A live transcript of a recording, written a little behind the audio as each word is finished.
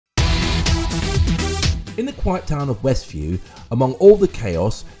In the quiet town of Westview, among all the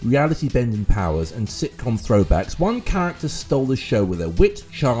chaos, reality-bending powers and sitcom throwbacks, one character stole the show with her wit,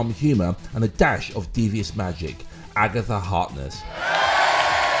 charm, humour and a dash of devious magic: Agatha Harkness.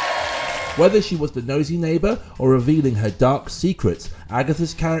 Whether she was the nosy neighbour or revealing her dark secrets,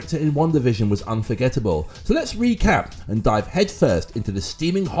 Agatha's character in WandaVision was unforgettable. So let's recap and dive headfirst into the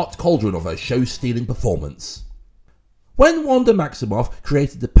steaming hot cauldron of her show-stealing performance. When Wanda Maximoff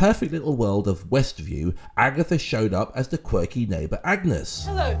created the perfect little world of Westview, Agatha showed up as the quirky neighbour Agnes.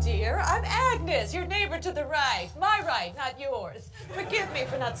 Hello, dear. I'm Agnes, your neighbor to the right. My right, not yours. Forgive me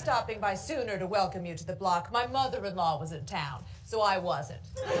for not stopping by sooner to welcome you to the block. My mother-in-law was in town, so I wasn't.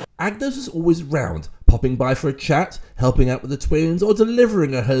 Agnes was always round, popping by for a chat, helping out with the twins, or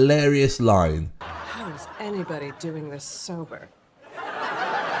delivering a hilarious line. How is anybody doing this sober?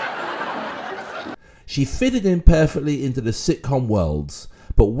 She fitted in perfectly into the sitcom worlds,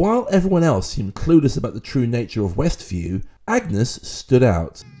 but while everyone else seemed clueless about the true nature of Westview, Agnes stood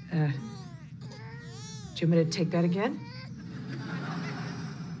out. Do you want me to take that again?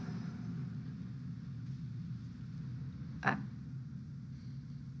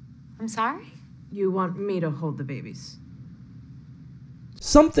 I'm sorry? You want me to hold the babies?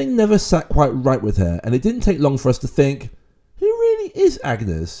 Something never sat quite right with her, and it didn't take long for us to think, who really is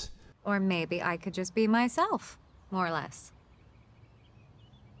Agnes? Or maybe I could just be myself, more or less.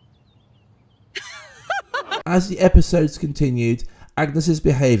 As the episodes continued, Agnes's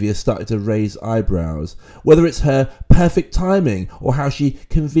behaviour started to raise eyebrows. Whether it's her perfect timing or how she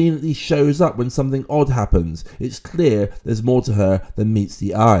conveniently shows up when something odd happens, it's clear there's more to her than meets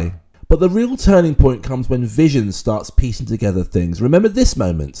the eye. But the real turning point comes when Vision starts piecing together things. Remember this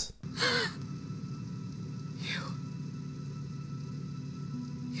moment.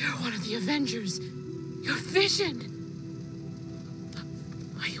 You're one of the Avengers. You're Vision.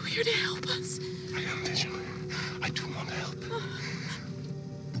 Are you here to help us? I am Vision. I do want to help.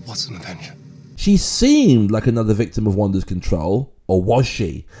 But what's an Avenger? She seemed like another victim of Wanda's control, or was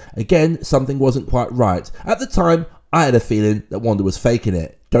she? Again, something wasn't quite right. At the time, I had a feeling that Wanda was faking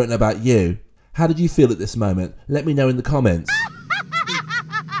it. Don't know about you. How did you feel at this moment? Let me know in the comments.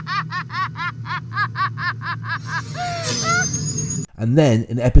 And then,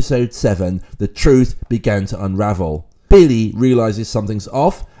 in episode 7, the truth began to unravel. Billy realises something's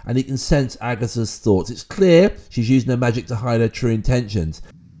off, and he can sense Agatha's thoughts. It's clear she's using her magic to hide her true intentions.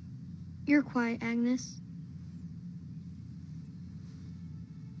 You're quiet, Agnes.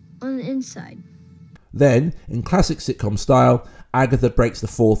 On the inside. Then, in classic sitcom style, Agatha breaks the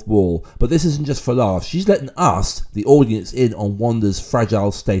fourth wall. But this isn't just for laughs. She's letting us, the audience, in on Wanda's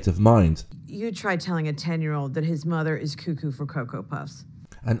fragile state of mind. You try telling a 10-year-old that his mother is cuckoo for Cocoa Puffs.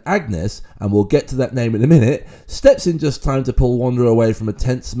 And Agnes, and we'll get to that name in a minute, steps in just time to pull Wanda away from a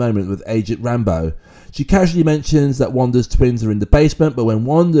tense moment with Agent Rambo. She casually mentions that Wanda's twins are in the basement, but when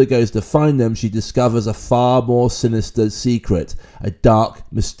Wanda goes to find them, she discovers a far more sinister secret, a dark,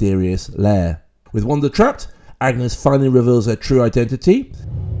 mysterious lair. With Wanda trapped, Agnes finally reveals her true identity.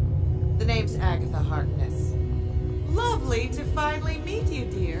 The name's Agatha Harkness. Lovely to finally meet you,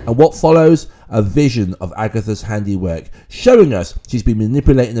 dear. And what follows? A vision of Agatha's handiwork, showing us she's been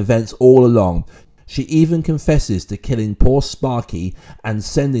manipulating events all along. She even confesses to killing poor Sparky and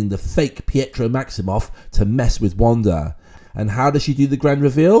sending the fake Pietro Maximoff to mess with Wanda. And how does she do the grand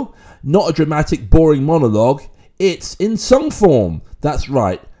reveal? Not a dramatic, boring monologue. It's in song form. That's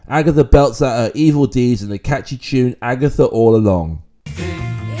right. Agatha belts out her evil deeds in the catchy tune Agatha All Along.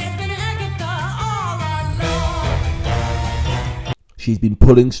 She's been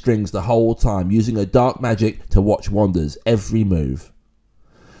pulling strings the whole time, using her dark magic to watch Wanda's every move.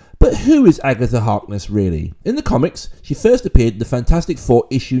 But who is Agatha Harkness really? In the comics, she first appeared in the Fantastic Four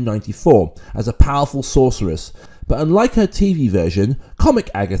issue 94 as a powerful sorceress. But unlike her TV version,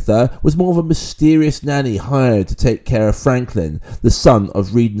 comic Agatha was more of a mysterious nanny hired to take care of Franklin, the son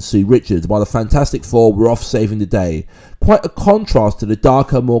of Reed and Sue Richards, while the Fantastic Four were off saving the day. Quite a contrast to the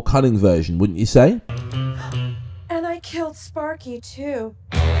darker, more cunning version, wouldn't you say? And I killed Sparky, too.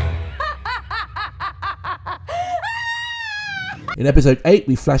 In episode 8,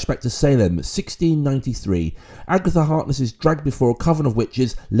 we flash back to Salem, 1693. Agatha Harkness is dragged before a coven of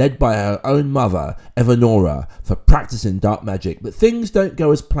witches led by her own mother, Evanora, for practicing dark magic. But things don't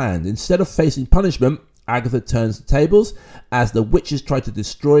go as planned. Instead of facing punishment, Agatha turns the tables. As the witches try to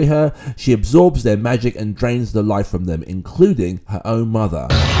destroy her, she absorbs their magic and drains the life from them, including her own mother.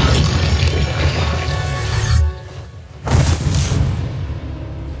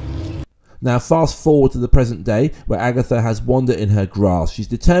 Now fast forward to the present day, where Agatha has Wanda in her grasp. She's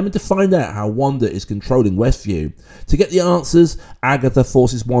determined to find out how Wanda is controlling Westview. To get the answers, Agatha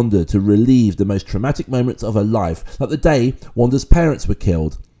forces Wanda to relive the most traumatic moments of her life, like the day Wanda's parents were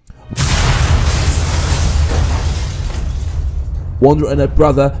killed. Wanda and her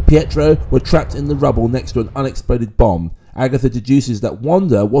brother, Pietro, were trapped in the rubble next to an unexploded bomb. Agatha deduces that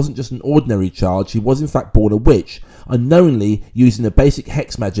Wanda wasn't just an ordinary child, she was in fact born a witch, unknowingly using a basic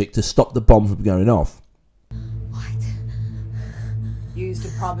hex magic to stop the bomb from going off. What? Used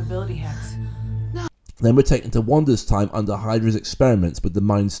a probability hex. Then we're taken to Wanda's time under Hydra's experiments with the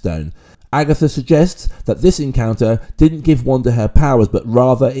Mind Stone. Agatha suggests that this encounter didn't give Wanda her powers, but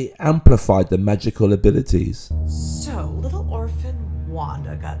rather it amplified the magical abilities. So, little orphan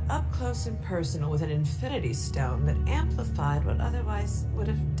Wanda got up close and personal with an infinity stone that amplified what otherwise would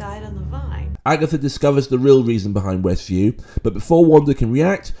have died on the vine. Agatha discovers the real reason behind Westview, but before Wanda can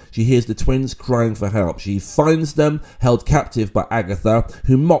react, she hears the twins crying for help. She finds them held captive by Agatha,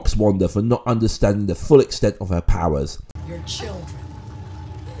 who mocks Wanda for not understanding the full extent of her powers. Your children.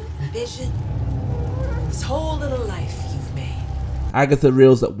 Vision. This whole little life you've made. Agatha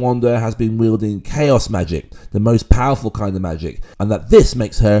reveals that Wanda has been wielding chaos magic, the most powerful kind of magic, and that this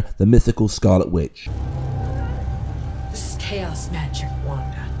makes her the mythical Scarlet Witch. This is chaos magic,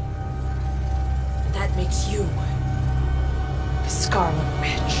 Wanda. And that makes you the Scarlet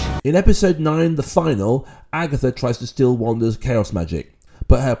Witch. In episode 9, the final, Agatha tries to steal Wanda's chaos magic,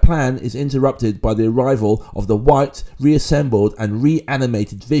 but her plan is interrupted by the arrival of the white, reassembled and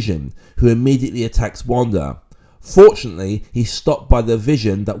reanimated Vision, who immediately attacks Wanda. Fortunately, he's stopped by the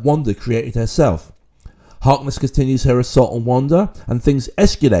Vision that Wanda created herself. Harkness continues her assault on Wanda, and things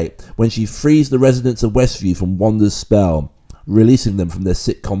escalate when she frees the residents of Westview from Wanda's spell, releasing them from their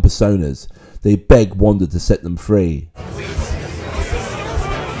sitcom personas. They beg Wanda to set them free.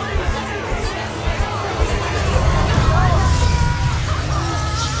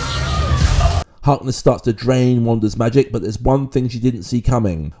 Harkness starts to drain Wanda's magic, but there's one thing she didn't see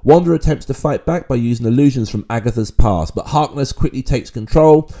coming. Wanda attempts to fight back by using illusions from Agatha's past, but Harkness quickly takes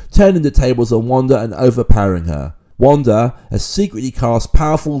control, turning the tables on Wanda and overpowering her. Wanda has secretly cast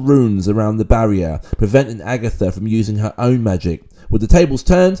powerful runes around the barrier, preventing Agatha from using her own magic. With the tables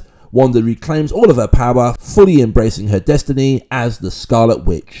turned, Wanda reclaims all of her power, fully embracing her destiny as the Scarlet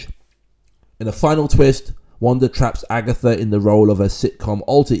Witch. In a final twist, Wanda traps Agatha in the role of her sitcom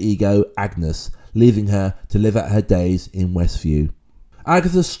alter ego, Agnes, leaving her to live out her days in Westview.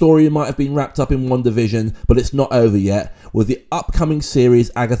 Agatha's story might have been wrapped up in WandaVision, but it's not over yet. With the upcoming series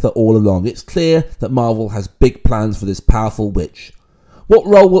Agatha All Along, it's clear that Marvel has big plans for this powerful witch. What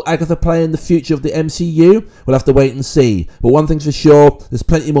role will Agatha play in the future of the MCU? We'll have to wait and see, but one thing's for sure, there's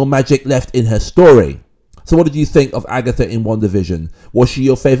plenty more magic left in her story. So what did you think of Agatha in WandaVision? Was she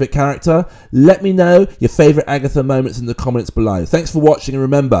your favourite character? Let me know your favourite Agatha moments in the comments below. Thanks for watching, and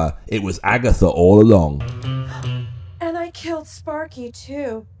remember, it was Agatha all along. And I killed Sparky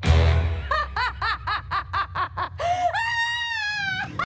too.